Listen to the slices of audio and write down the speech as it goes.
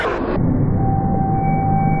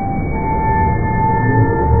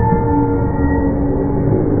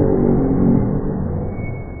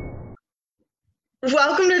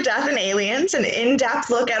Cousins, an in-depth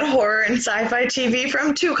look at horror and sci-fi TV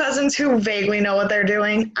from two cousins who vaguely know what they're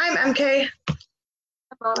doing. I'm MK. I'm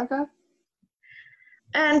Monica.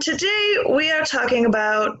 And today we are talking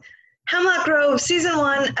about Hemlock Grove Season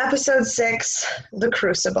 1, Episode 6, The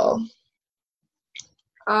Crucible.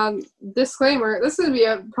 Disclaimer, this is going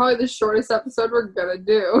to be probably the shortest episode we're going to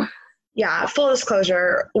do. Yeah, full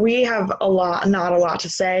disclosure, we have not a lot to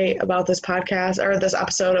say about this podcast, or this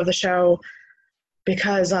episode of the show,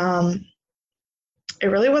 because it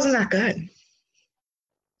really wasn't that good.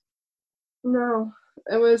 No,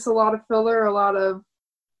 it was a lot of filler,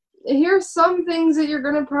 here's some things that you're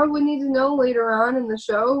going to probably need to know later on in the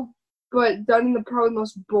show, but done in the probably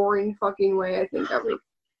most boring fucking way, I think, ever.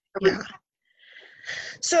 Yeah.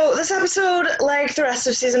 So this episode, like the rest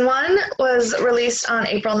of Season 1, was released on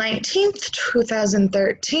April 19th,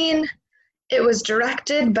 2013. It was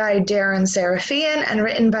directed by Darren Serafian and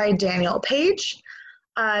written by Daniel Page.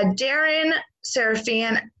 Darren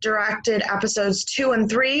Serafian directed episodes 2 and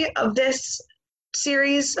 3 of this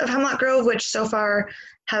series of Hemlock Grove, which so far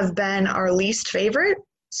have been our least favorite.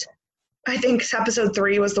 I think episode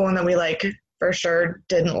 3 was the one that we, for sure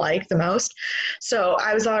didn't like the most. So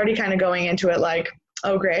I was already kind of going into it like,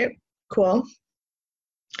 oh, great, cool.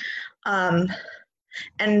 And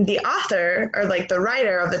the author, or the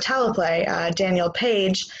writer of the teleplay, Daniel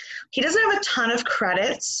Page, he doesn't have a ton of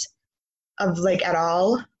credits of at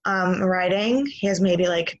all writing. He has maybe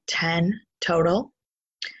 10 total.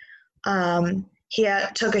 He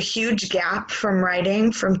took a huge gap from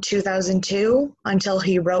writing from 2002 until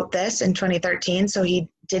he wrote this in 2013, so he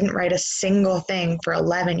didn't write a single thing for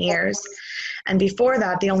 11 years. And before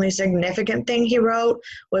that, the only significant thing he wrote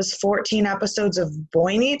was 14 episodes of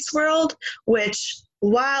Boy Meets World, which,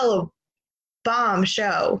 while a bomb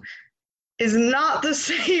show, is not the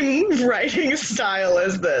same writing style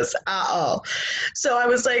as this at all. So I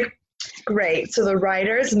was like, great. So the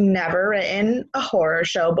writer's never written a horror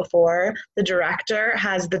show before. The director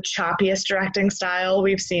has the choppiest directing style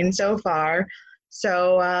we've seen so far.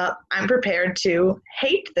 So I'm prepared to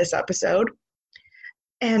hate this episode.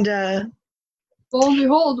 And lo and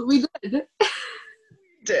behold, we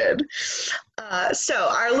did. So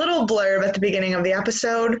our little blurb at the beginning of the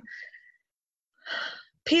episode: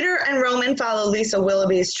 Peter and Roman follow Lisa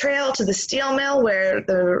Willoughby's trail to the steel mill where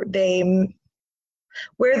the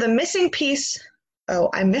missing piece,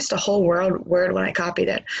 I missed a whole word when I copied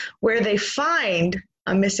it, where they find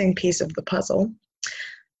a missing piece of the puzzle.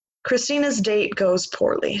 Christina's date goes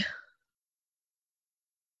poorly.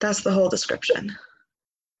 That's the whole description.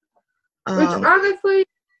 Which honestly,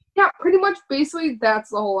 yeah, pretty much basically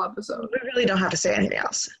that's the whole episode. We really don't have to say anything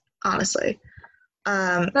else, honestly.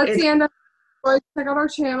 That's the end of it. Check out our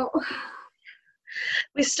channel.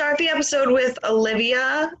 We start the episode with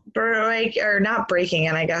Olivia not breaking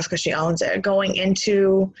in, I guess, because she owns it, going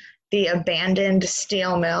into the abandoned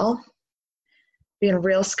steel mill, being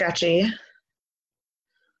real sketchy.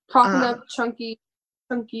 Coughing up chunky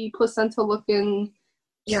placenta-looking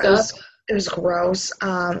stuff. It was gross.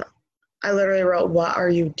 I literally wrote, "What are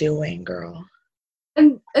you doing, girl?"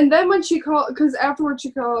 And then when she called, because afterwards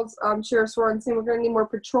she calls Sheriff Swarton saying we're going to need more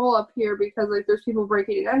patrol up here because there's people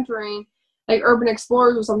breaking and entering, urban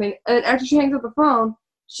explorers or something. And after she hangs up the phone,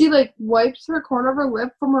 she wipes her corner of her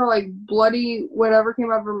lip from her bloody whatever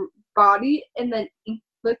came out of her body and then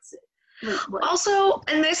licks it. Also,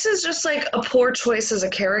 and this is just a poor choice as a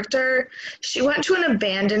character, she went to an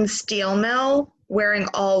abandoned steel mill wearing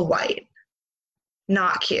all white.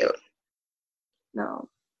 Not cute. No.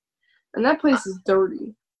 And that place is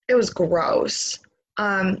dirty. It was gross.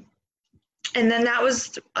 And then that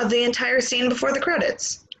was the entire scene before the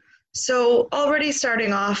credits. So already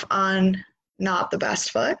starting off on not the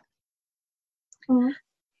best foot. Mm-hmm.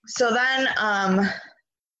 So then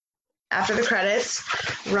after the credits,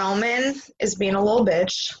 Roman is being a little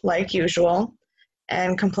bitch, like usual,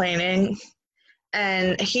 and complaining.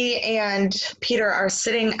 And he and Peter are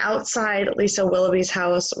sitting outside Lisa Willoughby's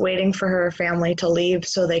house waiting for her family to leave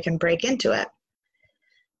so they can break into it.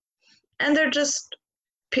 And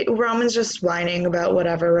Roman's just whining about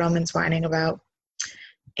whatever Roman's whining about.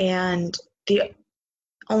 And the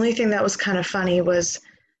only thing that was kind of funny was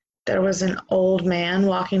there was an old man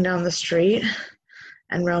walking down the street,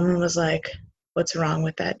 and Roman was like, "What's wrong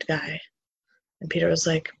with that guy?" And Peter was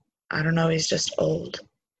like, "I don't know, he's just old."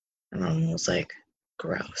 And Roman was like,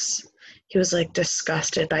 "Gross." He was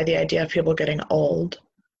disgusted by the idea of people getting old.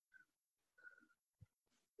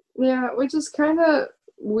 Yeah, which is kind of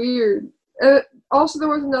weird. Also, there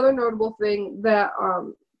was another notable thing that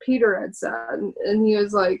Peter had said, and he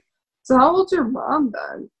was like, "So how old's your mom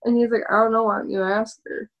then?" And he's like, "I don't know, why don't you ask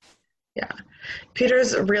her?" Yeah.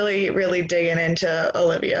 Peter's really, really digging into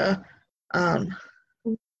Olivia. I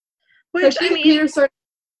Which, I think mean, Peter started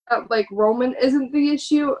like Roman isn't the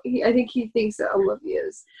issue. I think he thinks that Olivia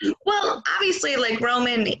is. well, obviously, like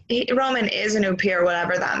Roman is a new peer,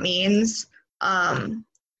 whatever that means.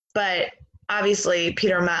 But obviously,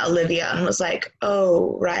 Peter met Olivia and was like,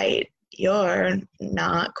 "Oh, right, you're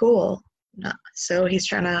not cool." No. So he's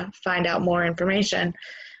trying to find out more information.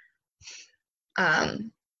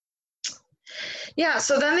 Yeah,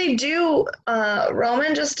 so then they do.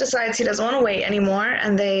 Roman just decides he doesn't want to wait anymore,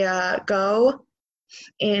 and they go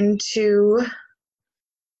into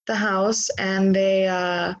the house and they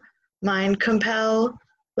mind compel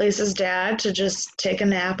Lisa's dad to just take a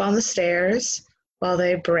nap on the stairs while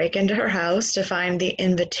they break into her house to find the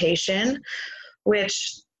invitation,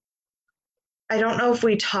 which I don't know if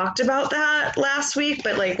we talked about that last week,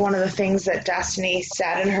 but like one of the things that Destiny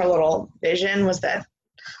said in her little vision was that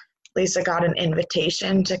Lisa got an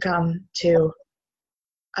invitation to come to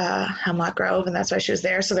Hemlock Grove, and that's why she was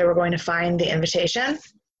there. So they were going to find the invitation.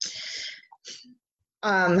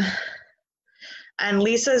 And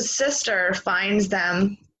Lisa's sister finds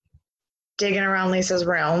them digging around Lisa's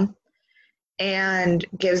room and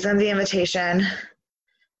gives them the invitation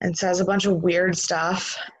and says a bunch of weird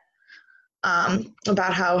stuff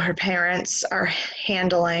about how her parents are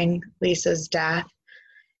handling Lisa's death.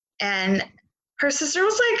 And her sister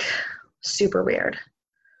was like super weird.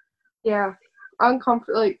 Yeah,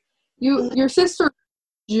 uncomfortable. Like your sister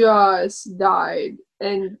just died,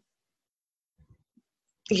 and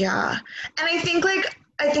yeah, and I think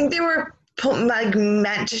they were like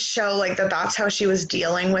meant to show like that that's how she was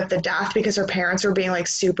dealing with the death because her parents were being like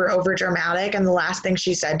super over dramatic, and the last thing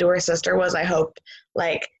she said to her sister was, "I hope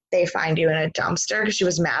like they find you in a dumpster," because she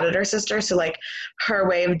was mad at her sister. So like her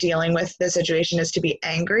way of dealing with the situation is to be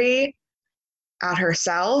angry at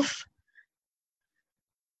herself.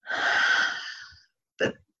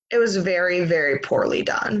 But it was very, very poorly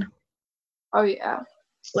done. oh yeah.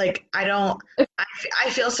 Like I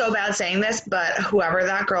feel so bad saying this, but whoever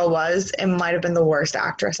that girl was, it might have been the worst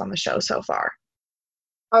actress on the show so far.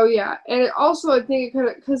 Oh yeah, and also I think it kind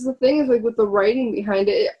of because the thing is like with the writing behind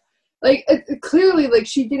it, like it clearly like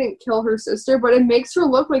she didn't kill her sister, but it makes her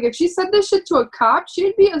look like if she said this shit to a cop,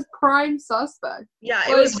 she'd be a prime suspect. Yeah, like,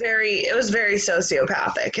 it was very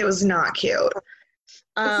sociopathic. It was not cute.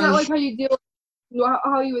 It's not like how you deal,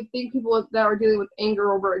 how you would think people that are dealing with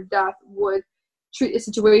anger over a death would treat a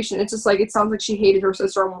situation. It's just like it sounds like she hated her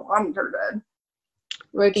sister and wanted her dead,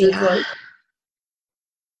 which is like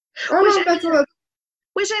I don't know if that's what.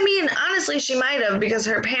 Which I mean, honestly, she might have because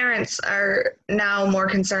her parents are now more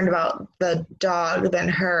concerned about the dog than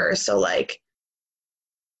her. So like,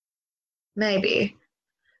 maybe.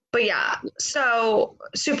 But yeah, so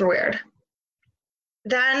super weird.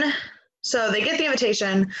 Then, so they get the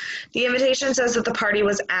invitation. The invitation says that the party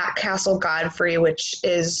was at Castle Godfrey, which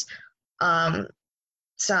is A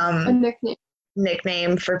some nickname.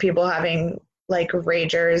 nickname for people having like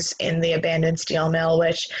ragers in the abandoned steel mill,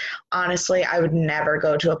 which honestly, I would never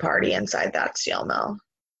go to a party inside that steel mill.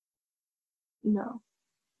 No.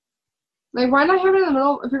 Like, why not have it in the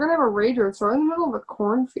middle? If you're gonna have a rager, throw it in the middle of a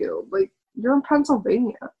cornfield. Like, you're in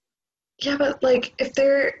Pennsylvania. Yeah, but like if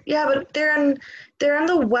but they're on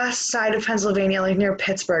the west side of Pennsylvania, like near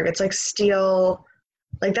Pittsburgh. It's like steel,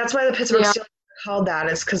 like that's why the Pittsburgh steel is called that,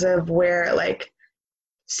 is because of where like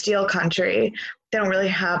steel country. They don't really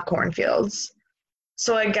have cornfields.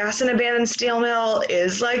 So I guess an abandoned steel mill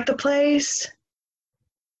is like the place.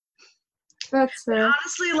 That's fair. But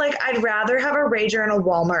honestly, like I'd rather have a rager in a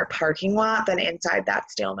Walmart parking lot than inside that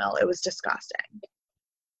steel mill. It was disgusting.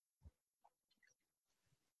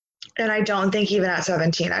 And I don't think even at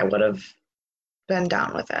 17 I would have been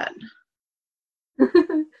down with it.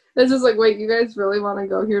 It's just like, wait, you guys really want to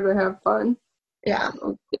go here to have fun? Yeah.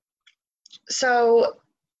 So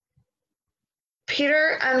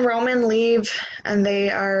Peter and Roman leave and they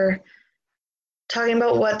are talking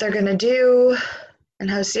about what they're going to do and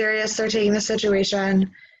how serious they're taking the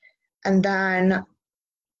situation. And then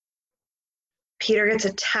Peter gets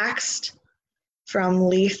a text from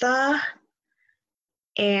Letha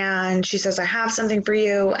and she says, "I have something for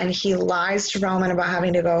you." And he lies to Roman about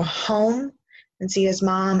having to go home and see his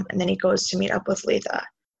mom. And then he goes to meet up with Letha.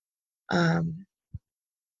 Yeah.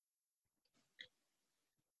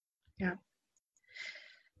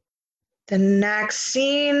 The next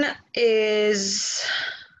scene is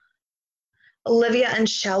Olivia and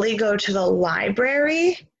Shelley go to the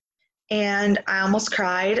library, and I almost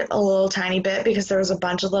cried a little tiny bit because there was a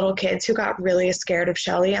bunch of little kids who got really scared of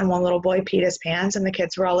Shelley, and one little boy peed his pants, and the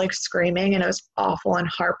kids were all like screaming, and it was awful and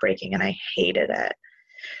heartbreaking, and I hated it.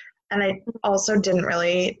 And I also didn't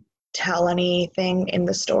really tell anything in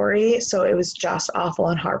the story, so it was just awful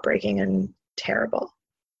and heartbreaking and terrible.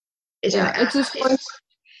 It didn't Yeah, it's add. just like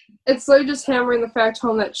it's like just hammering the fact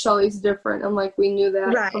home that Shelley's different, and like we knew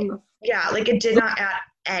that Right. from the. Yeah, like it did not add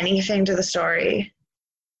anything to the story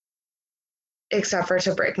except for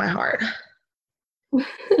to break my heart.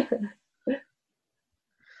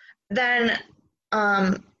 Then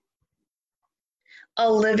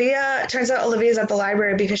turns out Olivia's at the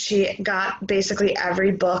library because she got basically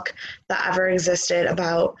every book that ever existed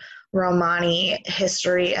about Romani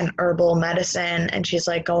history and herbal medicine. And she's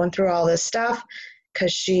like going through all this stuff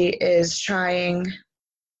because she is trying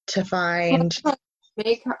to find.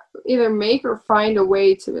 Either make or find a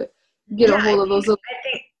way to get a hold of those.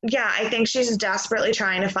 I think she's desperately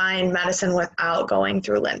trying to find medicine without going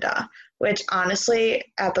through Linda, which honestly,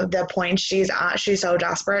 at the point she's at, she's so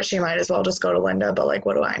desperate, she might as well just go to Linda, but like,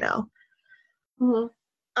 what do I know?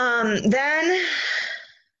 Mm-hmm. Then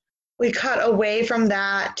we cut away from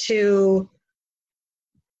that to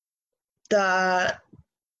the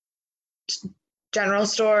general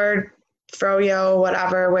store, Froyo,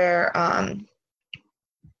 whatever, where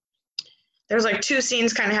there's like two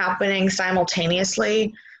scenes kind of happening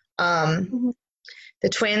simultaneously. Mm-hmm. The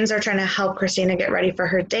twins are trying to help Christina get ready for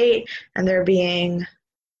her date, and they're being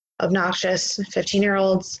obnoxious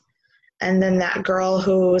 15-year-olds. And then that girl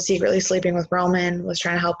who was secretly sleeping with Roman was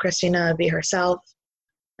trying to help Christina be herself,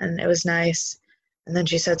 and it was nice. And then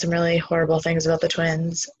she said some really horrible things about the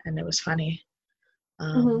twins, and it was funny.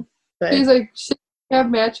 But she's like, should we have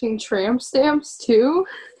matching tramp stamps too?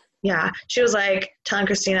 yeah, she was like telling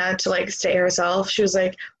Christina to like stay herself. She was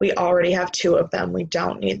like, we already have 2 of them. We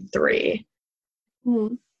don't need 3.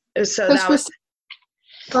 Mm-hmm. So that was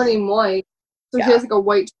turning white. So she has like a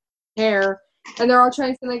white hair, and they're all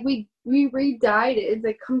trying to say like we re-dyed it. It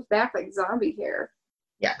like comes back like zombie hair.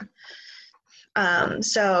 Yeah.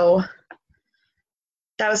 So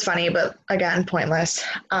that was funny, but again, pointless.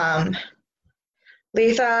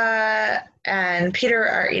 Letha and Peter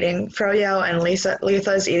are eating froyo, and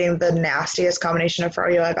Letha's eating the nastiest combination of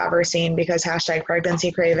froyo I've ever seen because #pregnancy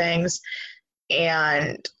cravings,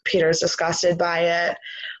 and Peter's disgusted by it.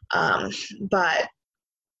 But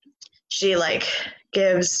she like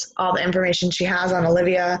gives all the information she has on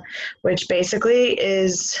Olivia, which basically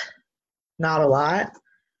is not a lot.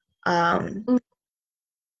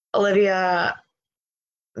 Olivia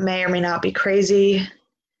may or may not be crazy.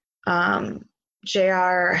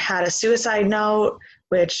 JR had a suicide note,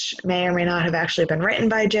 which may or may not have actually been written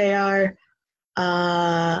by JR.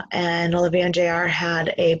 And Olivia and JR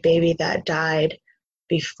had a baby that died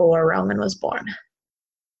before Roman was born.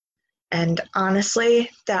 And honestly,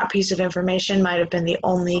 that piece of information might have been the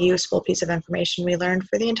only useful piece of information we learned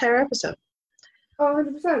for the entire episode.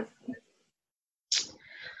 100%.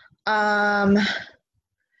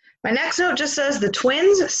 My next note just says the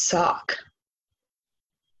twins suck.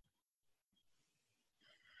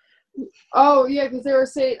 Oh yeah, because they were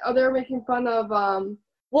saying, they were making fun of.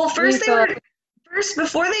 Well, first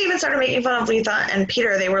before they even started making fun of Letha and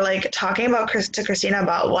Peter, they were like talking about to Christina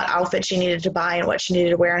about what outfit she needed to buy and what she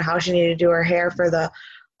needed to wear and how she needed to do her hair for the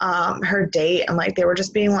her date, and like they were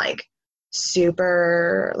just being like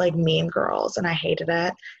super like mean girls, and I hated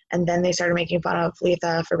it. And then they started making fun of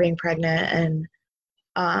Letha for being pregnant,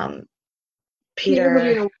 and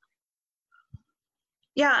Peter.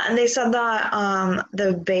 Yeah, and they said that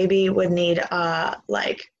the baby would need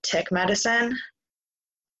like tick medicine.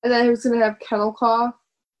 And then he was gonna have kennel cough.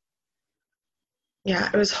 Yeah,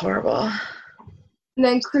 it was horrible. And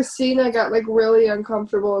then Christina got like really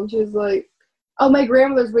uncomfortable, and she was like, "Oh, my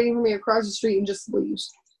grandmother's waiting for me across the street," and just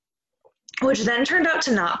leaves. Which then turned out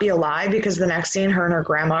to not be a lie because the next scene, her and her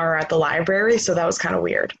grandma are at the library, so that was kind of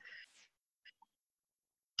weird.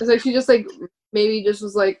 It's like she just like maybe just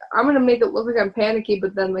was like, "I'm gonna make it look like I'm panicky,"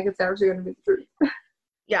 but then like it's actually gonna be the truth.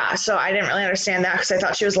 Yeah, so I didn't really understand that because I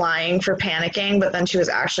thought she was lying for panicking, but then she was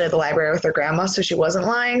actually at the library with her grandma, so she wasn't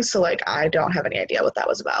lying. So like I don't have any idea what that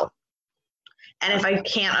was about. And if I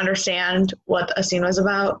can't understand what a scene was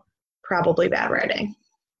about, probably bad writing.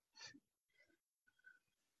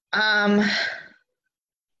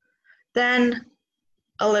 Then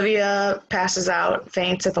Olivia passes out,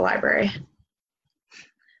 faints at the library.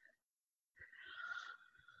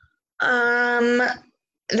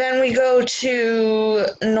 Then we go to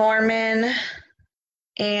Norman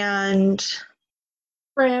and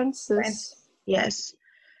Francis. Yes.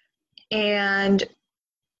 And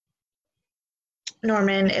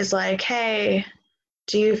Norman is like, hey,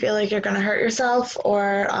 do you feel like you're going to hurt yourself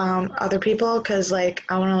or other people? Because, like,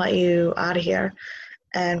 I want to let you out of here.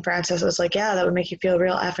 And Francis was like, yeah, that would make you feel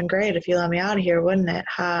real effing great if you let me out of here, wouldn't it?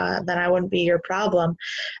 Then I wouldn't be your problem.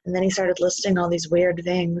 And then he started listing all these weird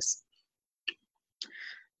things.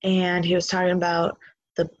 And he was talking about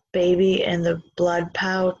the baby in the blood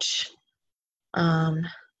pouch, and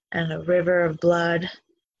a river of blood,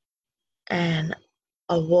 and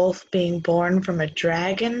a wolf being born from a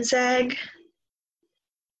dragon's egg.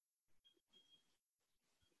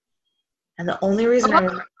 And the only reason I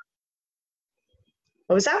remember...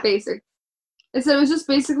 What was that? Basic. I said it was just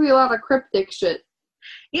basically a lot of cryptic shit.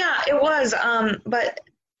 Yeah, it was. But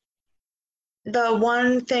the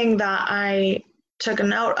one thing that I took a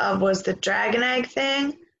note of was the dragon egg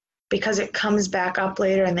thing, because it comes back up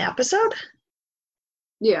later in the episode.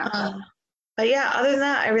 Yeah. But yeah, other than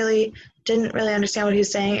that, I really didn't really understand what he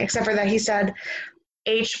was saying, except for that he said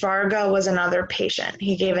H. Varga was another patient.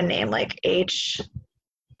 He gave a name like H.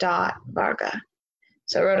 Varga.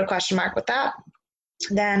 So I wrote a question mark with that.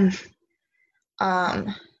 Then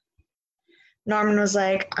Norman was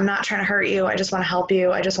like, I'm not trying to hurt you. I just want to help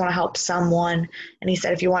you. I just want to help someone. And he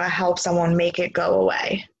said, if you want to help someone, make it go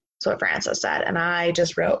away. That's what Francis said. And I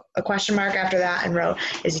just wrote a question mark after that and wrote,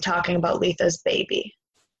 is he talking about Letha's baby?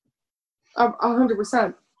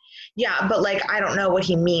 100%. Yeah, but like, I don't know what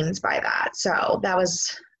he means by that. So that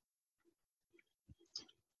was,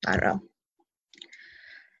 I don't know.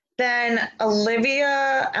 Then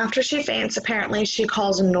Olivia, after she faints, apparently she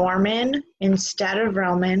calls Norman instead of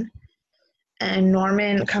Roman. And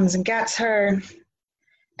Norman comes and gets her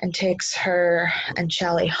and takes her and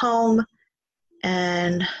Shelley home.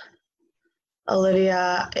 And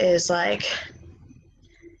Olivia is like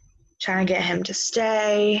trying to get him to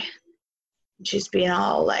stay. She's being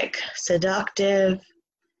all like seductive.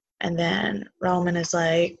 And then Roman is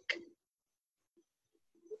like,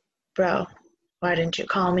 bro, why didn't you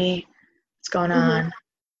call me? What's going on?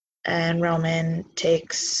 And Roman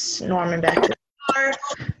takes Norman back to the car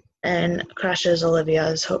and crushes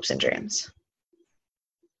Olivia's hopes and dreams.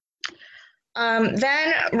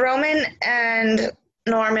 Then Roman and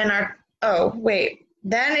Norman are,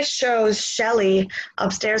 then it shows Shelley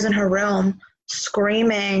upstairs in her room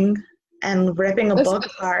screaming and ripping a book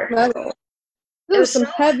apart. Metal. It was some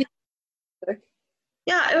heavy.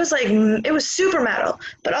 Yeah, it was super metal,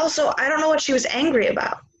 but also I don't know what she was angry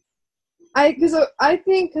about. I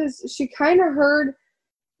think because she kind of heard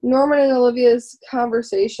Norman and Olivia's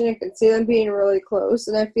conversation and could see them being really close,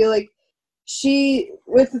 and I feel like she,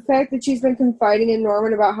 with the fact that she's been confiding in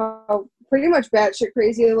Norman about how pretty much batshit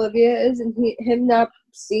crazy Olivia is, and him not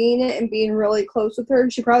seeing it and being really close with her,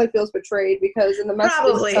 she probably feels betrayed, because in the message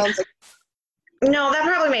it sounds like... No, that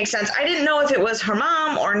probably makes sense. I didn't know if it was her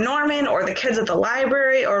mom or Norman or the kids at the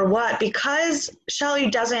library or what, because Shelley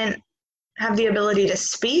doesn't have the ability to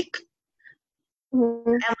speak.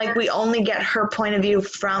 And like, we only get her point of view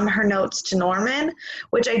from her notes to Norman,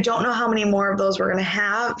 which I don't know how many more of those we're going to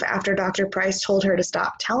have after Dr. Price told her to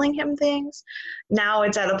stop telling him things. Now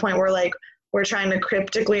it's at a point where like we're trying to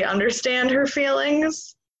cryptically understand her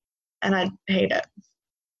feelings, and I hate it.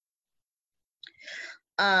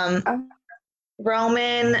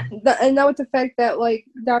 Roman, and now with the fact that like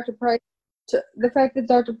Dr. Price had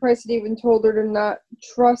even told her to not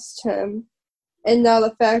trust him. And now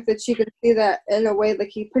the fact that she could see that in a way, like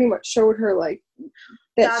he pretty much showed her, like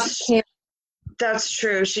that she can't. That's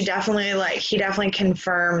true. He definitely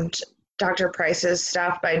confirmed Dr. Price's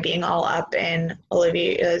stuff by being all up in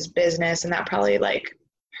Olivia's business, and that probably like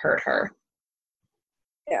hurt her.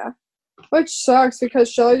 Yeah, which sucks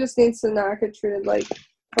because Shelley just needs to not get treated like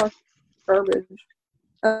garbage.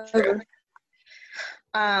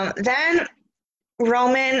 Then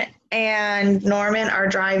Roman and Norman are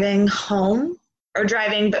driving home. Or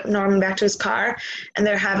driving Norman back to his car, and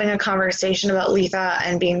they're having a conversation about Letha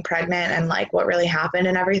and being pregnant and like what really happened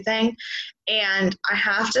and everything. And I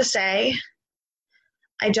have to say,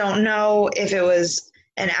 I don't know if it was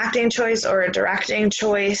an acting choice or a directing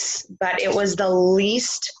choice, but it was the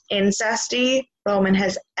least incesty Roman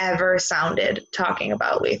has ever sounded talking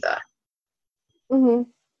about Letha.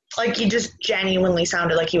 Like, he just genuinely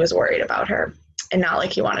sounded like he was worried about her and not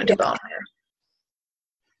like he wanted to bone her.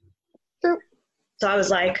 True. So I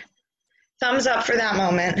was like, thumbs up for that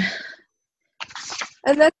moment.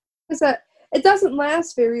 And that is that it doesn't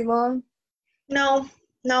last very long. No,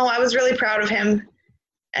 I was really proud of him.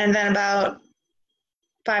 And then about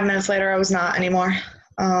 5 minutes later, I was not anymore.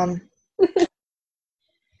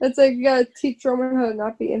 It's like you gotta teach Roman how to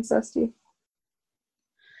not be incesty.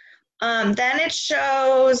 Then it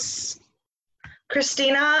shows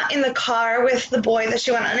Christina in the car with the boy that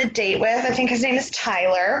she went on a date with. I think his name is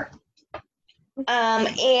Tyler.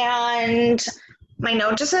 And My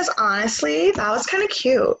note just says, honestly, that was kind of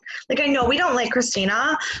cute. Like, I know we don't like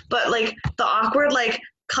Christina, but like the awkward like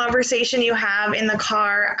conversation you have in the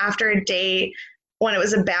car after a date when it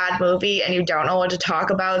was a bad movie and you don't know what to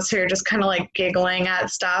talk about, so you're just kind of like giggling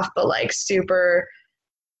at stuff, but like super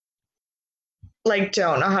like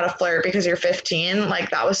don't know how to flirt because you're 15. Like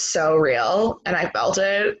that was so real, and I felt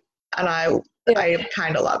it, and I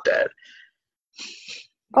kind of loved it.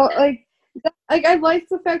 Oh, like I liked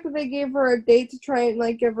the fact that they gave her a date to try and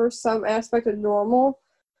like give her some aspect of normal,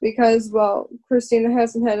 because well, Christina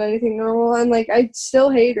hasn't had anything normal, and like I still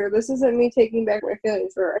hate her. This isn't me taking back my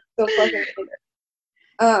feelings for her. I still fucking hate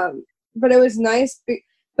her. But it was nice.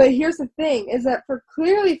 But here's the thing: is that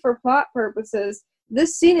clearly for plot purposes,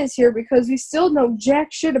 this scene is here because we still know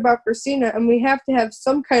jack shit about Christina, and we have to have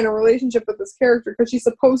some kind of relationship with this character because she's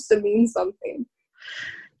supposed to mean something.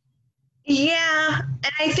 Yeah,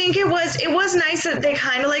 and I think it was nice that they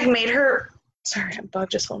kind of like made her. Sorry, a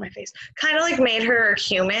bug just flew in my face. Kind of like made her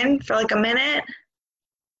human for like a minute.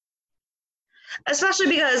 Especially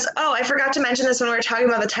because, oh, I forgot to mention this when we were talking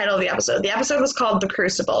about the title of the episode. The episode was called The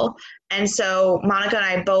Crucible. And so Monica and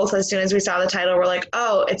I both, as soon as we saw the title, were like,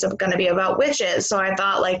 oh, it's going to be about witches. So I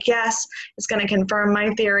thought, like, yes, it's going to confirm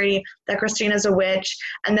my theory that Christina's a witch.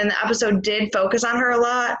 And then the episode did focus on her a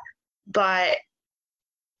lot, but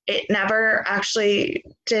it never actually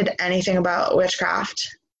did anything about witchcraft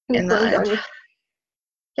in the.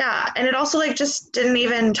 Yeah, and it also, like, just didn't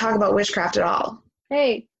even talk about witchcraft at all.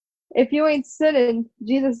 Hey. If you ain't sinning,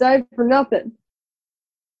 Jesus died for nothing.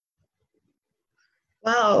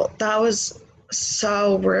 Wow, that was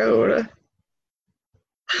so rude.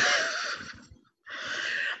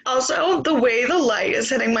 Also, the way the light is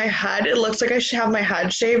hitting my head, it looks like I should have my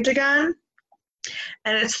head shaved again.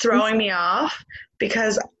 And it's throwing me off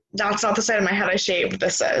because that's not the side of my head I shaved,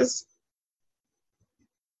 this is.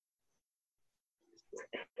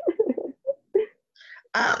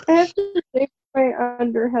 I have to shave my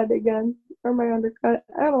underhead again. Or my undercut.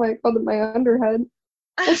 I don't know why I called it my underhead.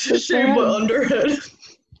 I have to shave my underhead.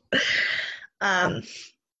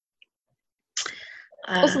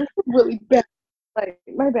 Also, really bad. Like,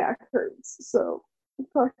 my back hurts, so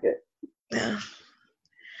fuck it. Yeah.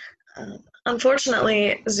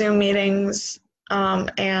 Unfortunately, Zoom meetings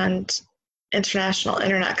and international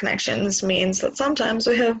internet connections means that sometimes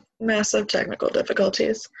we have massive technical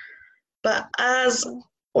difficulties. But as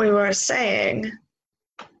we were saying,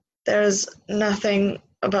 there's nothing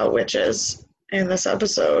about witches in this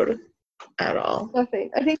episode at all.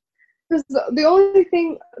 Nothing. I think the only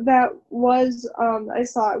thing that was I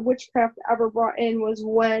saw witchcraft ever brought in was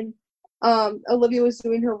when Olivia was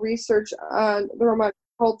doing her research on the Roman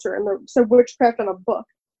culture and said witchcraft in a book.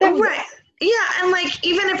 Right. Yeah, and like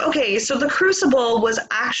even if okay, so the Crucible was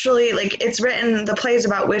actually like it's written the play is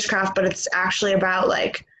about witchcraft, but it's actually about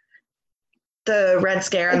like the Red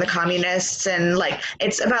Scare and the communists, and like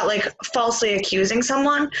it's about like falsely accusing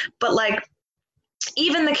someone, but like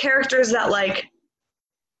even the characters that like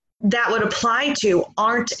that would apply to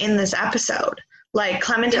aren't in this episode. Like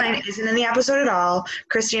Clementine isn't in the episode at all.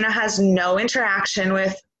 Christina has no interaction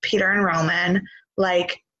with Peter and Roman.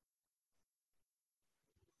 Like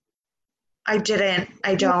I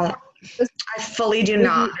fully do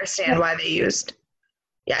not understand why they used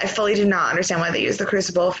I fully do not understand why they used the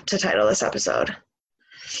Crucible to title this episode.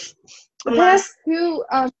 The past two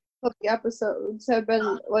of the episodes have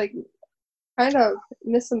been like kind of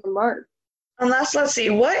missing the mark. Unless, let's see,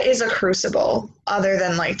 what is a Crucible other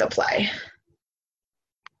than like the play?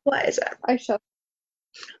 What is it? Let's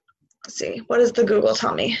see, what does the Google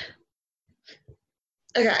tell me?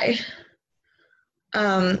 Okay.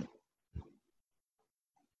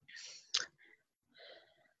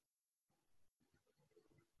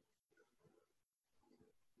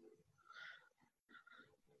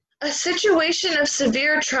 A situation of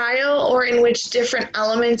severe trial or in which different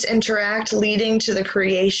elements interact, leading to the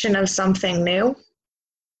creation of something new.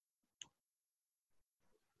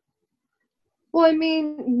 Well, I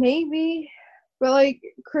mean, maybe, but like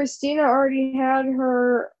Christina already had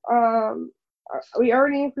her. We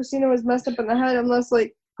already knew Christina was messed up in the head, unless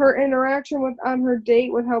like her interaction with on her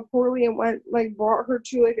date with how poorly it went, like brought her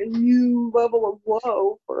to like a new level of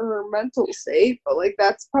woe for her mental state. But like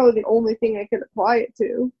that's probably the only thing I could apply it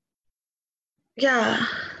to. Yeah.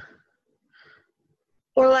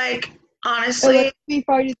 Or like honestly, be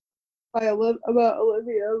fighting about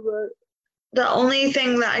Olivia, but the only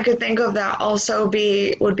thing that I could think of that also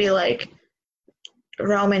would be like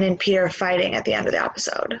Roman and Peter fighting at the end of the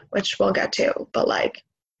episode, which we'll get to, but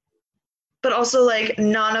also like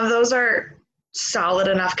none of those are solid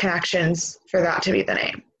enough connections for that to be the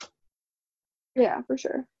name. Yeah, for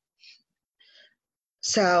sure.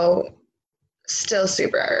 So, still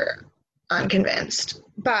super unconvinced.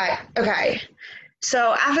 But, okay.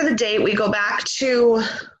 So, after the date, we go back to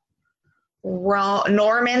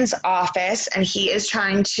Norman's office, and he is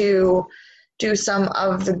trying to do some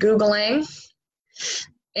of the Googling.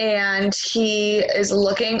 And he is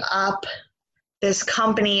looking up this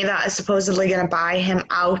company that is supposedly going to buy him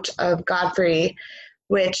out of Godfrey,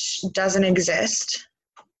 which doesn't exist.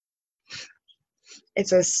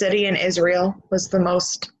 It's a city in Israel, was the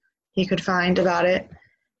most he could find about it.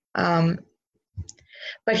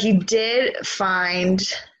 But he did find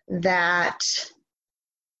that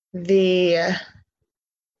the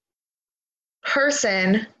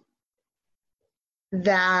person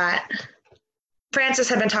that Francis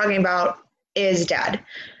had been talking about is dead.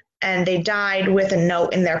 And they died with a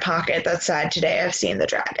note in their pocket that said, "Today I've seen the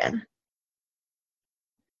dragon."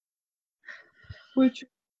 Which,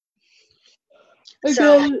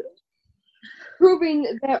 again,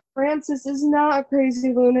 proving that Francis is not a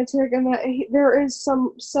crazy lunatic and that there is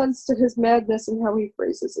some sense to his madness in how he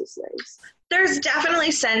phrases his things. There's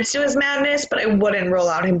definitely sense to his madness, but I wouldn't rule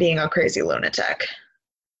out him being a crazy lunatic.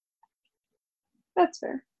 That's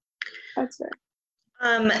fair. That's fair.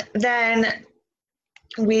 Then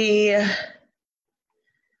we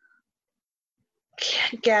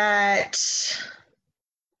get...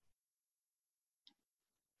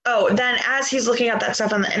 then as he's looking at that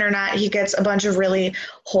stuff on the internet, he gets a bunch of really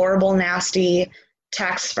horrible, nasty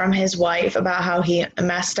texts from his wife about how he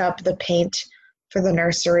messed up the paint for the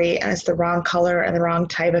nursery and it's the wrong color and the wrong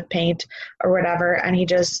type of paint or whatever. And he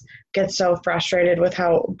just gets so frustrated with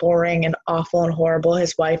how boring and awful and horrible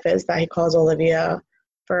his wife is that he calls Olivia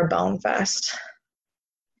for a bone fest.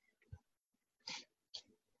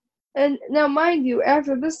 And now, mind you,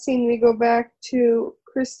 after this scene, we go back to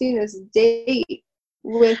Christina's date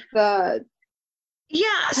with Tyler,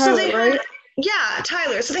 right?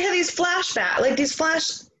 Tyler. So they had these flashbacks, like these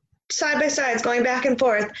flash side by sides going back and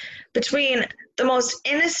forth between the most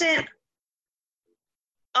innocent,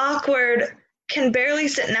 awkward, can barely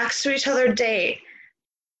sit next to each other date,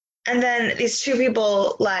 and then these two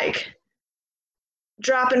people like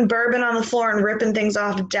dropping bourbon on the floor and ripping things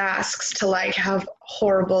off desks to like have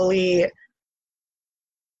horribly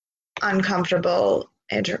uncomfortable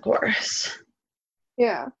intercourse.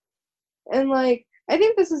 Yeah. And like, I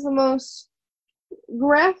think this is the most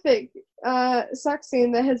graphic sex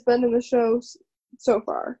scene that has been in the show so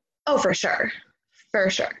far. Oh, for sure. For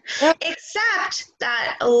sure. Yep. Except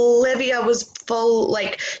that Olivia was full,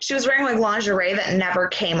 like, she was wearing like lingerie that never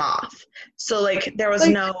came off. So like there was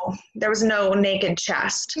no naked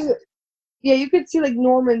chest. Yeah, you could see like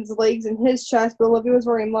Norman's legs and his chest, but Olivia was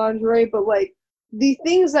wearing lingerie, but like the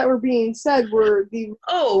things that were being said were the...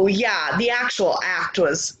 Oh, yeah, the actual act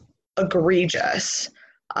was egregious.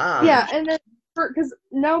 Yeah, and then, because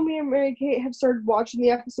now me and Mary Kate have started watching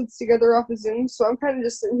the episodes together off of Zoom, so I'm kind of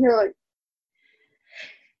just sitting here like...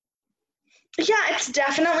 Yeah, it's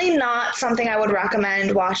definitely not something I would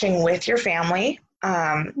recommend watching with your family.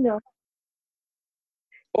 No.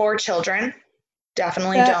 Or children.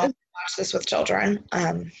 Definitely don't watch this with children.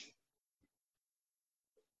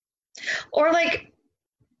 Or like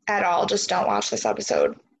at all, just don't watch this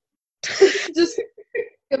episode. Just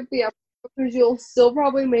skip the episode because you'll still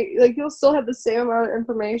probably you'll still have the same amount of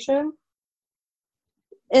information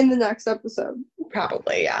in the next episode.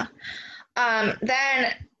 Probably, yeah.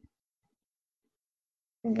 Then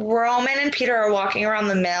Roman and Peter are walking around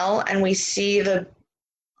the mill and we see the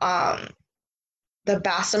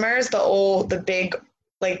Bessemers, the big,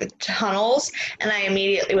 like the tunnels, and I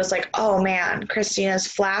immediately was like, oh man, Christina's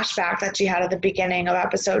flashback that she had at the beginning of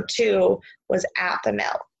episode 2 was at the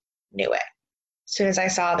mill. Knew it. As soon as I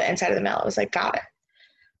saw the inside of the mill, I was like, got it.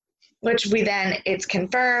 Which it's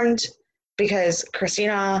confirmed because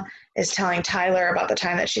Christina is telling Tyler about the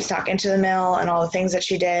time that she snuck into the mill and all the things that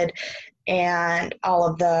she did and all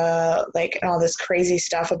of the, like, and all this crazy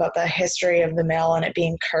stuff about the history of the mill and it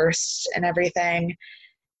being cursed and everything.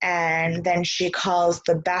 And then she calls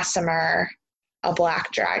the Bessemer a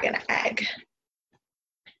black dragon egg.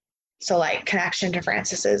 So, like, connection to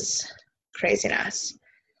Francis's craziness.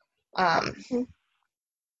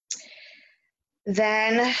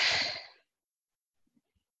 Then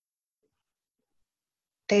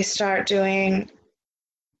they start doing,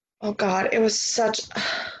 oh God, it was such...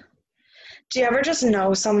 Do you ever just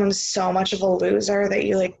know someone's so much of a loser that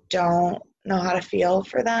you, like, don't know how to feel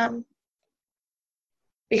for them?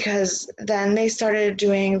 Because then they started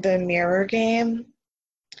doing the mirror game,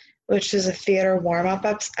 which is a theater warm-up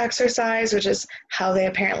exercise, which is how they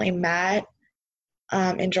apparently met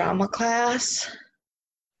in drama class.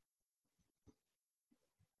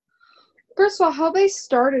 First of all, how they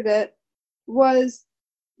started it was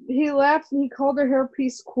he laughed and he called her hair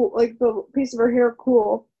piece cool, like the piece of her hair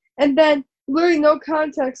cool. And then, literally no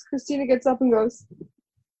context, Christina gets up and goes,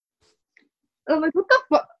 and I'm like, what the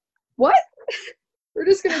fuck? What? We're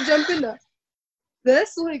just gonna jump into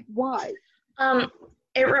this? Like, why?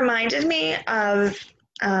 It reminded me of,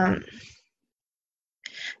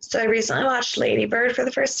 so I recently watched Lady Bird for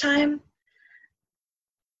the first time.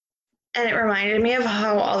 And it reminded me of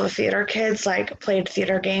how all the theater kids, like, played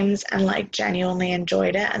theater games and, like, genuinely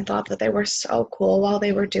enjoyed it and thought that they were so cool while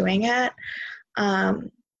they were doing it.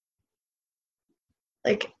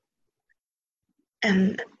 Like,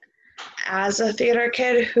 and as a theater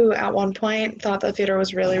kid who at one point thought that theater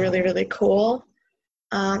was really, really, really cool.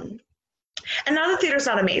 And now the theater's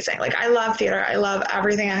not amazing. Like, I love theater. I love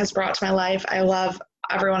everything it has brought to my life. I love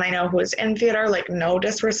everyone I know who is in theater, like, no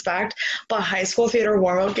disrespect, but high school theater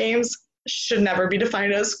warm-up games should never be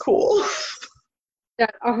defined as cool. Yeah,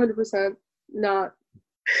 100% not.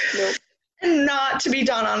 Nope. And not to be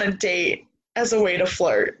done on a date as a way to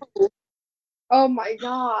flirt. Oh my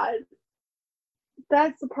god.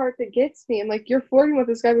 That's the part that gets me. I'm like, you're flirting with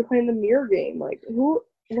this guy by playing the mirror game. Like, who?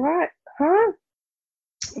 What? Huh?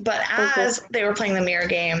 But as they were playing the mirror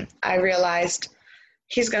game, I realized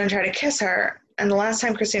he's going to try to kiss her. And the last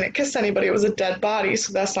time Christina kissed anybody, it was a dead body,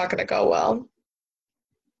 so that's not going to go well.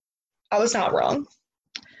 I was not wrong.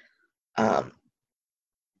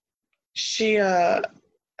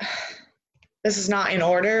 This is not in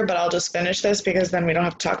order, but I'll just finish this because then we don't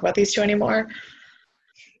have to talk about these two anymore.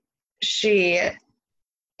 She,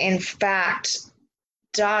 in fact,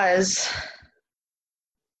 does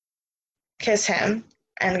kiss him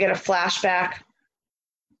and get a flashback.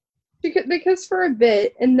 They kiss for a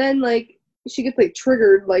bit, and then, like, she gets, like,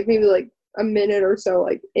 triggered, like, maybe, like, a minute or so,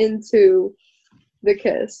 like, into the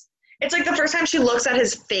kiss. It's like the first time she looks at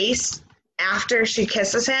his face after she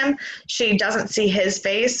kisses him, she doesn't see his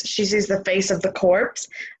face. She sees the face of the corpse.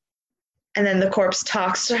 And then the corpse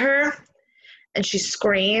talks to her, and she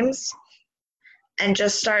screams and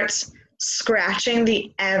just starts scratching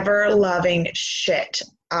the ever-loving shit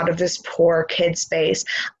out of this poor kid's face.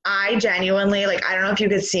 I genuinely, like, I don't know if you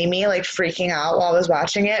could see me, like, freaking out while I was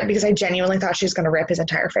watching it because I genuinely thought she was going to rip his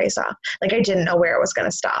entire face off. Like, I didn't know where it was going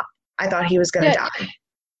to stop. I thought he was going to die.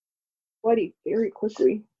 Bloody very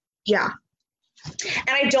quickly. Yeah. And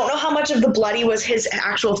I don't know how much of the bloody was his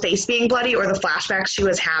actual face being bloody or the flashbacks she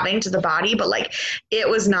was having to the body, but, like, it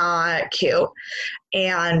was not cute.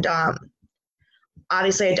 And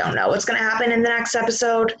obviously I don't know what's going to happen in the next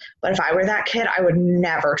episode, but if I were that kid, I would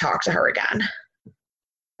never talk to her again.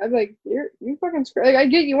 I'm like, you fucking screwed. Like, I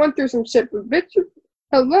get you went through some shit, but bitch,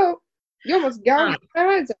 hello, you almost got my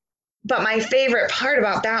eyes out. But my favorite part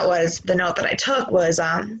about that was, the note that I took was,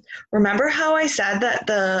 remember how I said that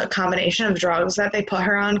the combination of drugs that they put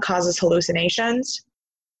her on causes hallucinations?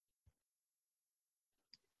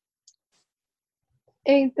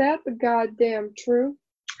 Ain't that the goddamn truth?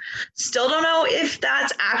 Still don't know if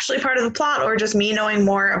that's actually part of the plot or just me knowing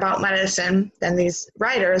more about medicine than these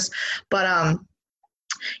writers. But,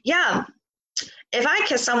 yeah, if I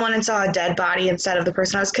kissed someone and saw a dead body instead of the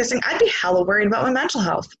person I was kissing, I'd be hella worried about my mental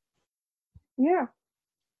health. Yeah.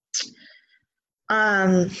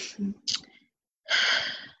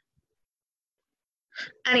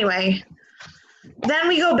 Anyway, then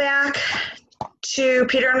we go back to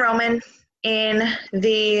Peter and Roman in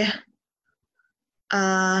the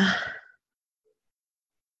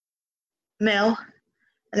mill,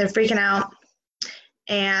 and they're freaking out.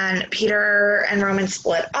 And Peter and Roman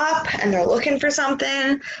split up, and they're looking for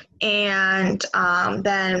something, and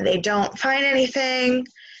then they don't find anything.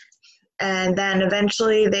 And then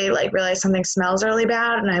eventually they, like, realize something smells really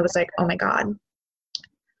bad, and I was like, oh my god,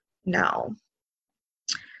 no.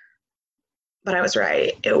 But I was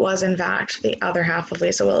right. It was, in fact, the other half of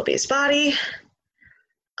Lisa Willoughby's body.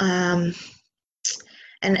 And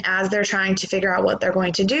as they're trying to figure out what they're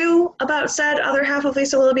going to do about said other half of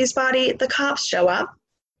Lisa Willoughby's body, the cops show up.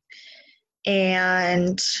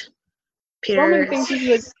 And Peter... Roman thinks he's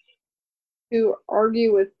like to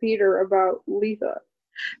argue with Peter about Lisa.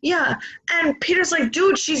 Yeah, and Peter's like,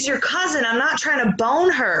 dude, she's your cousin. I'm not trying to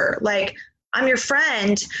bone her. Like, I'm your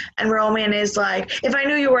friend. And Roman is like, if I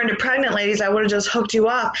knew you were into pregnant ladies, I would have just hooked you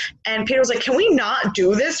up. And Peter's like, can we not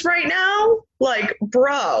do this right now? Like,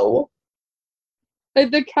 bro.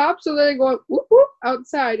 Like, the cops are there going, whoop, whoop,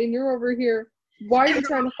 outside, and you're over here. Why are you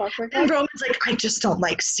trying to fuck my cousin? And Roman's like, I just don't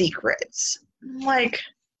like secrets. I'm like,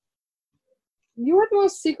 you are the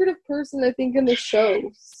most secretive person, I think, in the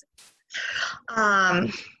shows.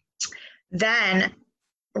 Then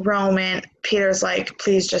Peter's like,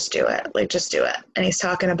 please just do it. Like, just do it. And he's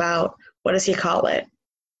talking about what does he call it?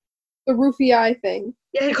 The roofie eye thing.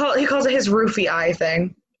 Yeah, he calls it his roofie eye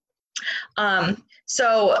thing.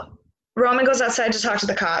 So Roman goes outside to talk to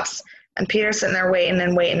the cops, and Peter's sitting there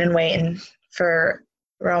waiting for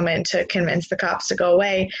Roman to convince the cops to go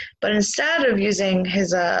away. But instead of using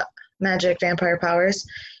his magic vampire powers,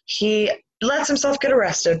 he lets himself get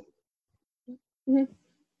arrested. Mm-hmm.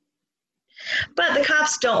 But the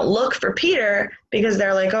cops don't look for Peter because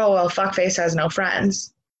they're like, oh, well, fuckface has no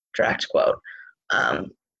friends. Direct quote.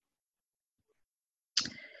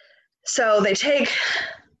 So they take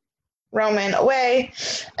Roman away,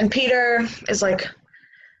 and Peter is like,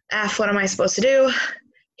 what am I supposed to do?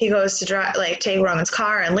 He goes to take Roman's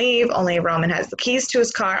car and leave, only Roman has the keys to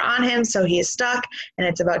his car on him, so he is stuck, and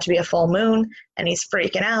it's about to be a full moon, and he's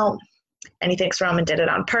freaking out, and he thinks Roman did it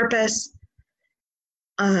on purpose.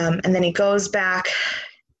 And then he goes back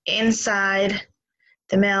inside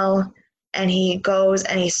the mill, and he goes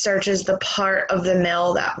and he searches the part of the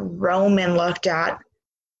mill that Roman looked at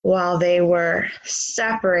while they were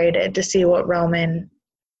separated to see what Roman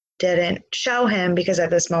didn't show him, because at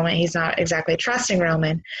this moment he's not exactly trusting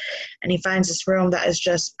Roman. And he finds this room that is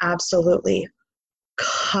just absolutely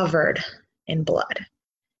covered in blood.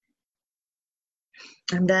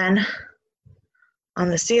 And then on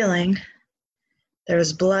the ceiling,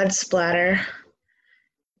 there's blood splatter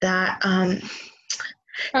that, to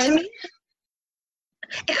me,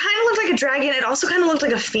 it kind of looked like a dragon. It also kind of looked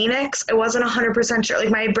like a phoenix. I wasn't 100% sure. Like,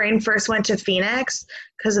 my brain first went to phoenix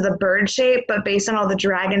because of the bird shape, but based on all the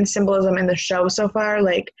dragon symbolism in the show so far,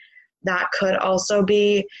 like, that could also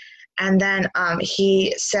be. And then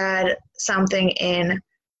he said something in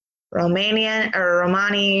Romanian or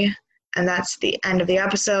Romani, and that's the end of the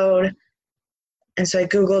episode. And so I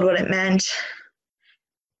Googled what it meant,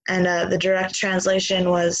 and the direct translation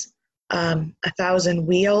was 1,000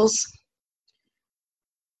 wheels.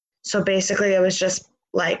 So basically it was just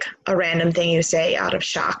like a random thing you say out of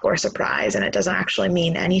shock or surprise, and it doesn't actually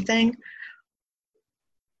mean anything.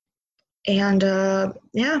 And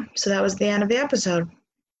so that was the end of the episode.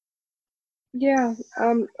 Yeah,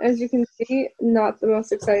 as you can see, not the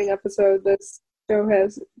most exciting episode this show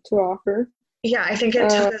has to offer. Yeah, I think it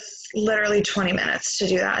took us literally 20 minutes to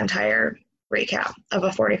do that entire recap of a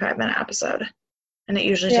 45-minute episode. And it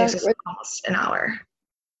usually takes us almost an hour.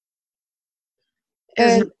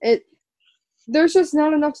 There's just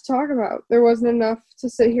not enough to talk about. There wasn't enough to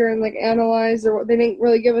sit here and like analyze, or they didn't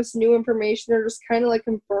really give us new information. They're just kind of like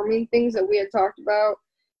confirming things that we had talked about.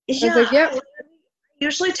 Yeah, it's like, I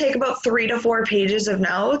usually take about 3 to 4 pages of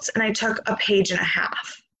notes, and I took a page and a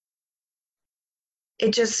half.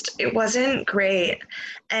 It wasn't great.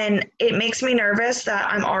 And it makes me nervous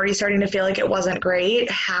that I'm already starting to feel like it wasn't great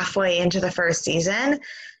halfway into the first season.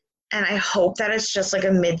 And I hope that it's just like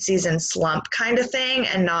a mid-season slump kind of thing,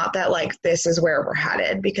 and not that like this is where we're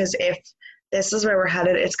headed. Because if this is where we're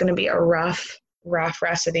headed, it's going to be a rough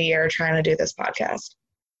rest of the year trying to do this podcast.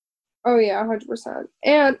 Oh yeah, 100%.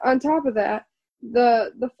 And on top of that,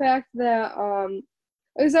 the fact that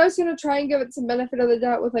I was going to try and give it some benefit of the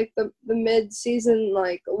doubt with like the mid-season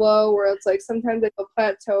like low, where it's like sometimes like a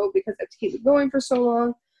plateau because they have to keep it going for so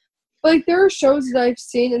long. Like, there are shows that I've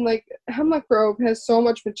seen, and like Hemlock Grove has so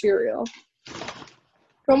much material,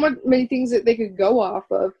 so many things that they could go off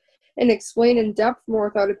of and explain in depth more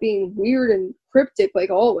without it being weird and cryptic like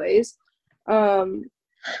always.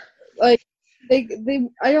 Like I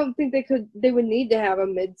don't think they would need to have a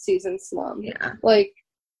mid-season slump. Yeah. Like,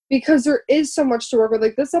 because there is so much to work with.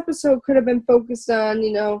 Like, this episode could have been focused on,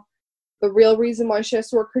 you know, the real reason why she has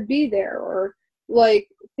to work could be there, or like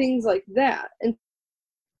things like that. And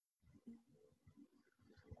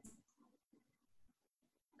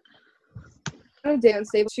Dan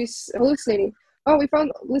stable, she's hallucinating. Oh, we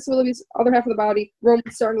found Lisa Willoughby's other half of the body.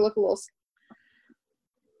 Roman's starting to look a little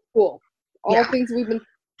cool. All things we've been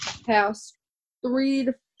past 3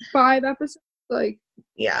 to 5 episodes. Like,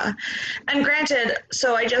 yeah. And granted,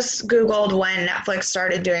 so I just Googled when Netflix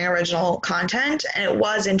started doing original content, and it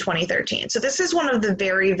was in 2013. So this is one of the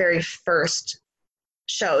very, very first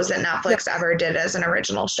shows that Netflix ever did as an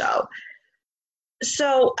original show.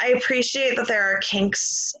 So I appreciate that there are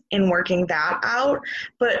kinks in working that out,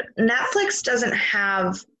 but Netflix doesn't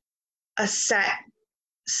have a set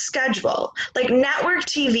schedule. Like, network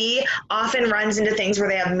TV often runs into things where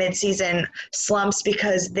they have mid-season slumps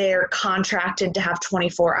because they're contracted to have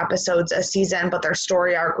 24 episodes a season, but their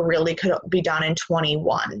story arc really could be done in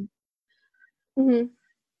 21.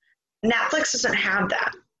 Mm-hmm. Netflix doesn't have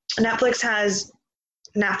that. Netflix has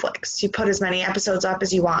Netflix. You put as many episodes up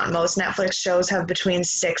as you want. Most Netflix shows have between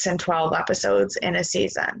 6 and 12 episodes in a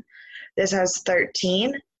season. This has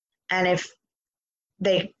 13, and if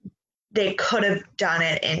they they could have done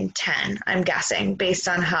it in 10, I'm guessing, based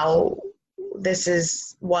on how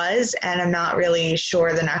this was, and I'm not really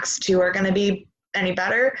sure the next 2 are going to be any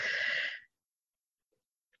better.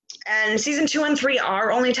 And season 2 and 3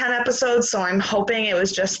 are only 10 episodes, so I'm hoping it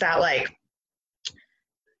was just that, like,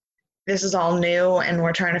 this is all new and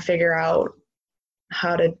we're trying to figure out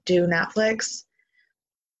how to do Netflix.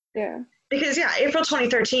 Yeah. Because, yeah, April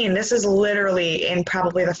 2013, this is literally in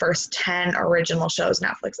probably the first 10 original shows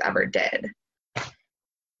Netflix ever did.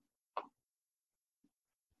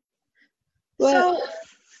 So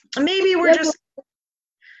maybe we're just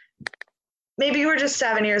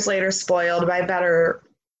 7 years later spoiled by better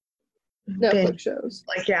Netflix shows.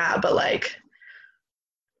 Like, yeah, but like,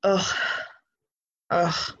 ugh.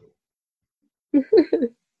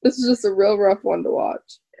 This is just a real rough one to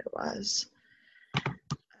watch. It was.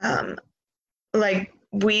 Like,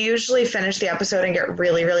 we usually finish the episode and get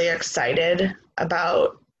really, really excited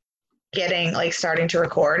about getting, like, starting to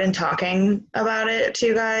record and talking about it to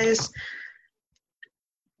you guys.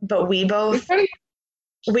 But we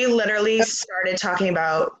literally started talking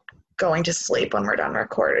about going to sleep when we're done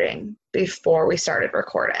recording before we started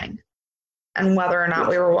recording, and whether or not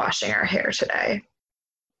we were washing our hair today.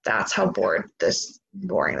 That's how boring this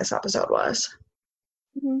episode was.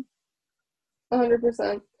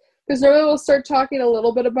 100%. Because normally we'll start talking a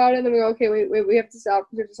little bit about it, and then we go, okay, wait, we have to stop.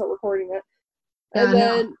 We have to start recording it. And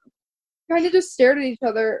then kind of just stared at each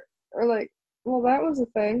other, or like, well, that was a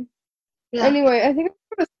thing. Yeah. Anyway, I think I'm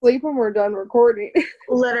going to sleep when we're done recording.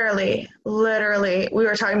 Literally, we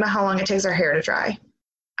were talking about how long it takes our hair to dry.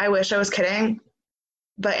 I wish I was kidding,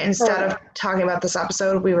 but instead of talking about this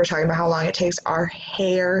episode, we were talking about how long it takes our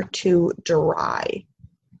hair to dry.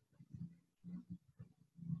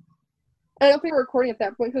 I don't think we're recording at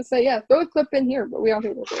that point, because throw a clip in here, but we don't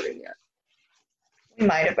think we're recording yet. We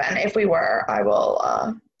might have been. If we were, I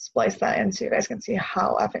will splice that in so you guys can see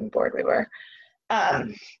how effing bored we were. But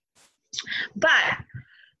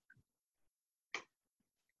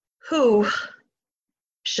who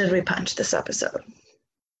should we punch this episode?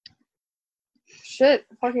 Shit,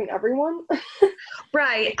 fucking everyone?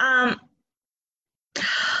 Right. I'm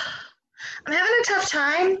having a tough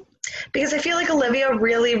time because I feel like Olivia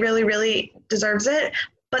really, really, really deserves it.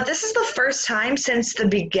 But this is the first time since the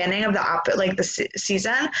beginning of the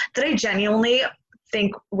season that I genuinely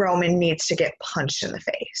think Roman needs to get punched in the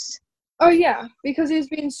face. Oh yeah, because he's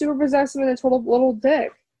being super possessive and a total little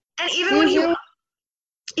dick. And even when he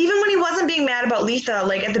wasn't being mad about Letha,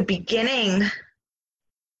 like at the beginning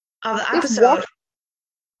of the episode,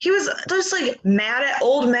 he was just like mad at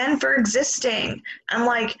old men for existing and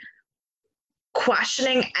like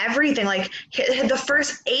questioning everything. Like the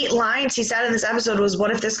first 8 lines he said in this episode was,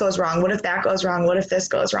 "What if this goes wrong? What if that goes wrong? What if this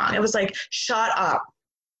goes wrong?" It was like, shut up.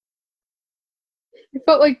 It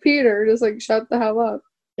felt like Peter, just like, shut the hell up.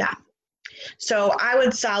 Yeah. So I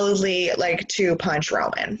would solidly like to punch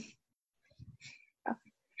Roman.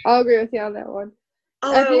 I'll agree with you on that one.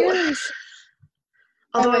 Although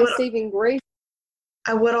saving grace.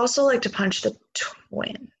 I would also like to punch the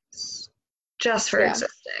twins just for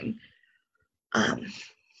existing.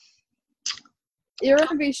 You're going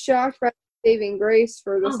to be shocked by saving grace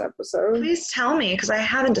for this episode. Please tell me, because I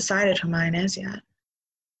haven't decided who mine is yet.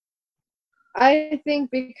 I think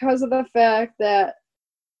because of the fact that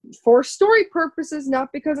for story purposes,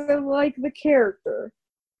 not because I like the character,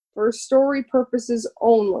 for story purposes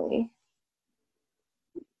only,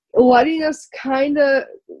 letting us kind of,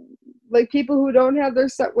 like people who don't have their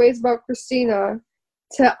set ways about Christina,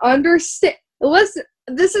 to understand. Listen,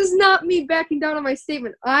 this is not me backing down on my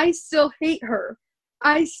statement. I still hate her.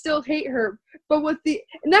 But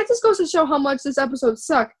and that just goes to show how much this episode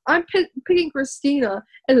sucked. I'm picking Christina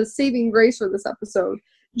as a saving grace for this episode,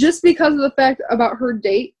 just because of the fact about her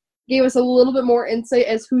date gave us a little bit more insight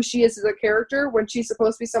as who she is as a character when she's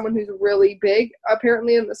supposed to be someone who's really big,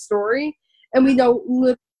 apparently, in the story, and we know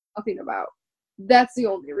literally nothing about. That's the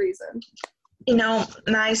only reason. You know,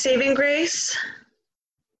 my saving grace,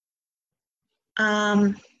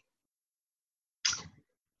 I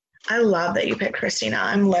love that you picked Christina.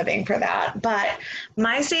 I'm living for that. But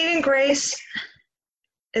my saving grace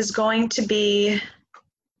is going to be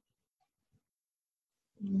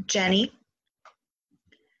Jenny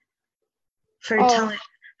for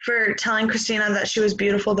telling Christina that she was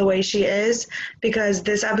beautiful the way she is, because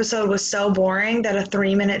this episode was so boring that a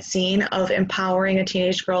 3-minute scene of empowering a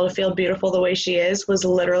teenage girl to feel beautiful the way she is was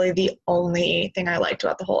literally the only thing I liked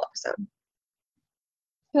about the whole episode.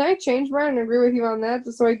 Can I change mine and agree with you on that,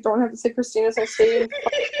 just so I don't have to say Christina's so saving?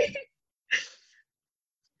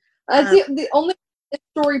 That's the only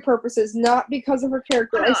story purposes, not because of her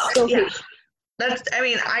character. I still hate her.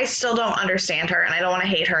 I still don't understand her, and I don't want to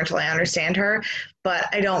hate her until I understand her, but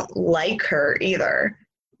I don't like her either.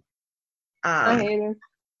 I hate her.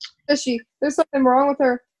 There's something wrong with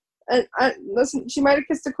her. And listen, she might have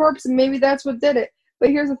kissed a corpse, and maybe that's what did it. But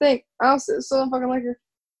here's the thing: I also still don't fucking like her.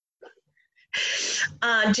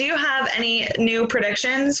 Do you have any new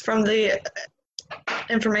predictions from the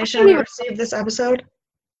information we received this episode?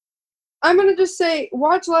 I'm gonna just say,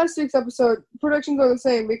 watch last week's episode. Predictions are the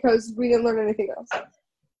same because we didn't learn anything else.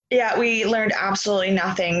 Yeah, we learned absolutely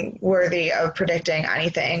nothing worthy of predicting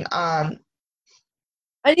anything.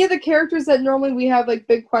 Any of the characters that normally we have like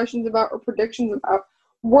big questions about or predictions about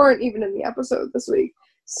weren't even in the episode this week.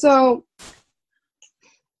 So,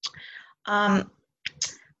 my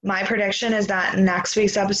prediction is that next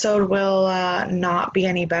week's episode will not be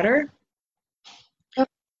any better. Yep.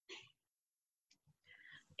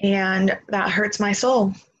 And that hurts my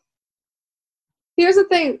soul. Here's the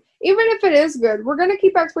thing. Even if it is good, we're going to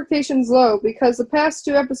keep expectations low because the past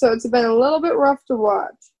 2 episodes have been a little bit rough to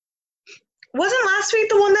watch. Wasn't last week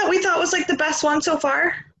the one that we thought was like the best one so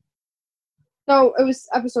far? No, it was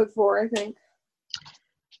episode 4, I think.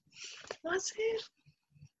 Was it?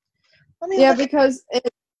 Yeah, because in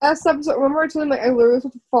last episode, remember I told him like I literally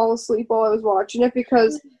had to fall asleep while I was watching it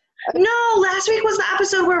because... No, last week was the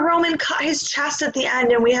episode where Roman cut his chest at the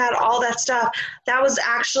end and we had all that stuff. That was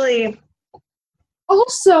actually...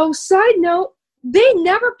 Also, side note, they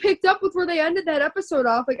never picked up with where they ended that episode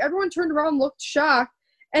off. Like, everyone turned around and looked shocked,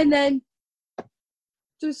 and then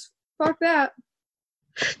just fuck that.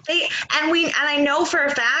 And I know for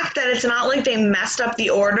a fact that it's not like they messed up the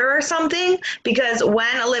order or something, because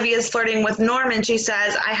when Olivia's flirting with Norman, she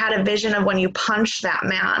says, I had a vision of when you punched that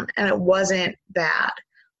man, and it wasn't bad.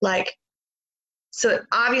 Like, so it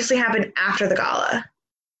obviously happened after the gala.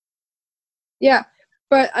 Yeah.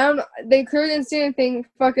 But I don't know. They clearly didn't see anything.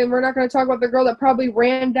 Fucking, we're not going to talk about the girl that probably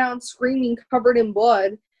ran down screaming, covered in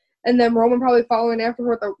blood, and then Roman probably following after her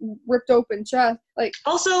with a ripped open chest. Like,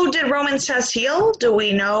 also, did Roman's chest heal? Do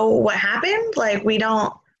we know what happened? Like, we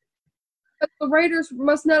don't. The writers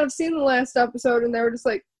must not have seen the last episode, and they were just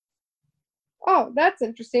like, "Oh, that's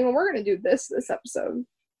interesting. Well, we're going to do this episode."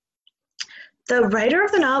 The writer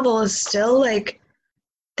of the novel is still like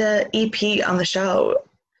the EP on the show.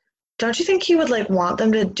 Don't you think he would like want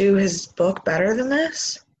them to do his book better than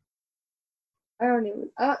this? I don't even.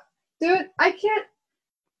 Dude, I can't.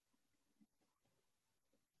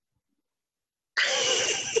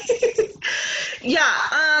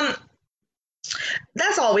 Yeah,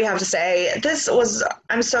 that's all we have to say.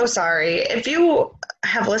 I'm so sorry. If you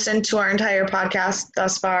have listened to our entire podcast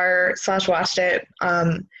thus far / watched it,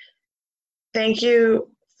 thank you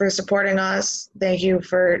for supporting us. Thank you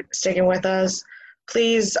for sticking with us.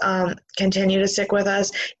 Please continue to stick with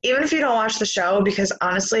us, even if you don't watch the show, because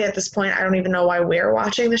honestly, at this point, I don't even know why we're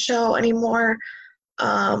watching the show anymore.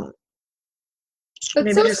 It's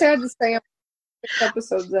so sad to say 6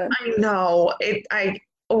 episodes in. I know. I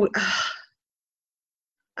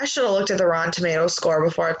should have looked at the Rotten Tomatoes score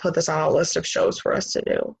before I put this on a list of shows for us to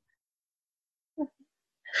do.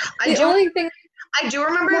 I do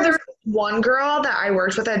remember there was one girl that I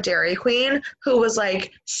worked with at Dairy Queen who was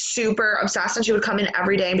like super obsessed, and she would come in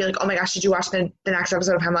every day and be like, oh my gosh, did you watch the next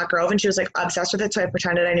episode of Hemlock Grove? And she was like obsessed with it, so I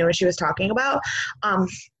pretended I knew what she was talking about.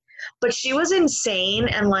 But she was insane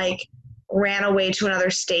and like ran away to another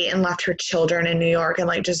state and left her children in New York and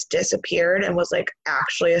like just disappeared and was like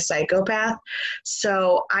actually a psychopath.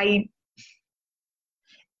 So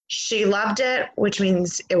she loved it, which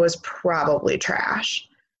means it was probably trash.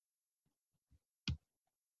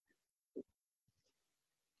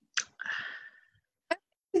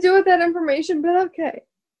 To do with that information, but okay.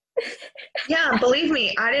 Yeah, believe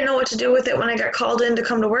me, I didn't know what to do with it when I got called in to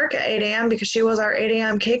come to work at 8 a.m. because she was our 8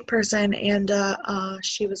 a.m. cake person, and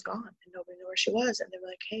she was gone and nobody knew where she was. And they were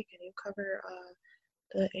like, hey, can you cover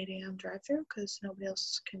the 8 a.m. drive-thru because nobody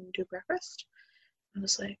else can do breakfast? I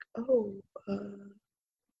was like, oh,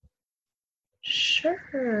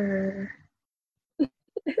 sure.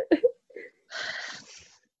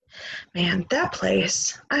 Man, that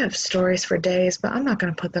place, I have stories for days, but I'm not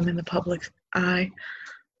going to put them in the public eye.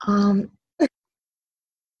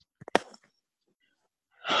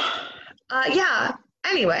 Yeah,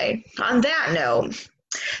 anyway, on that note,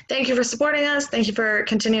 thank you for supporting us. Thank you for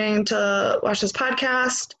continuing to watch this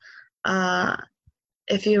podcast.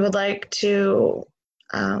 If you would like to,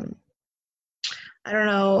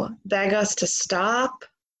 beg us to stop,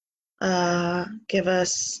 give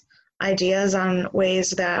us ideas on ways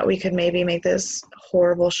that we could maybe make this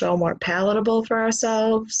horrible show more palatable for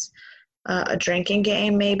ourselves, a drinking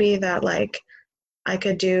game maybe that like I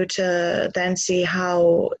could do to then see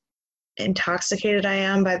how intoxicated I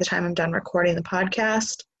am by the time I'm done recording the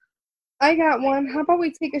podcast. I got one. How about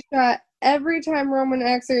we take a shot every time Roman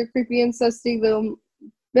acts like a creepy, incesty little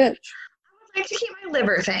bitch? I would like to keep my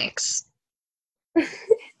liver, thanks. Email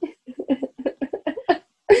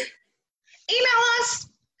us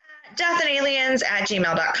at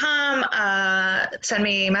deathandaliens@gmail.com. Send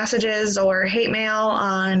me messages or hate mail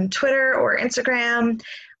on Twitter or Instagram.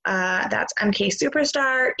 That's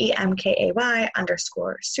MKSuperstar,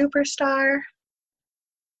 EMKAY_superstar.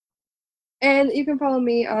 And you can follow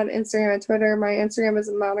me on Instagram and Twitter. My Instagram is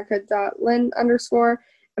monica.lin_,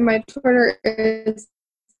 and my Twitter is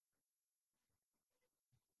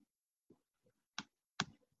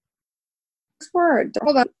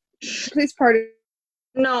hold on. Please pardon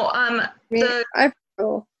No, me.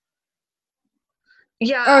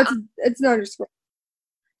 Yeah. Oh, it's an underscore.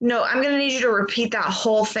 No, I'm gonna need you to repeat that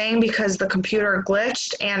whole thing because the computer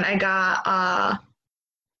glitched, and I got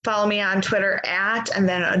follow me on Twitter at, and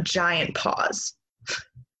then a giant pause.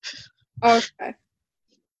 Okay.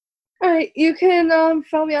 All right, you can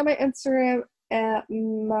follow me on my Instagram at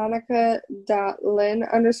monica.lin_,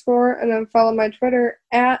 and then follow my Twitter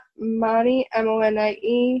at Moni,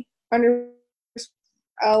 MONIE _LYNN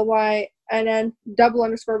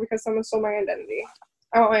 _, because someone stole my identity.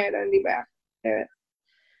 I want my identity back. Do it.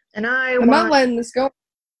 And I'm not letting this go.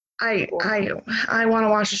 I want to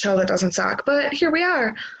watch a show that doesn't suck, but here we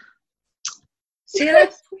are. See you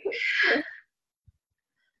next.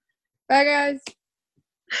 Bye, guys.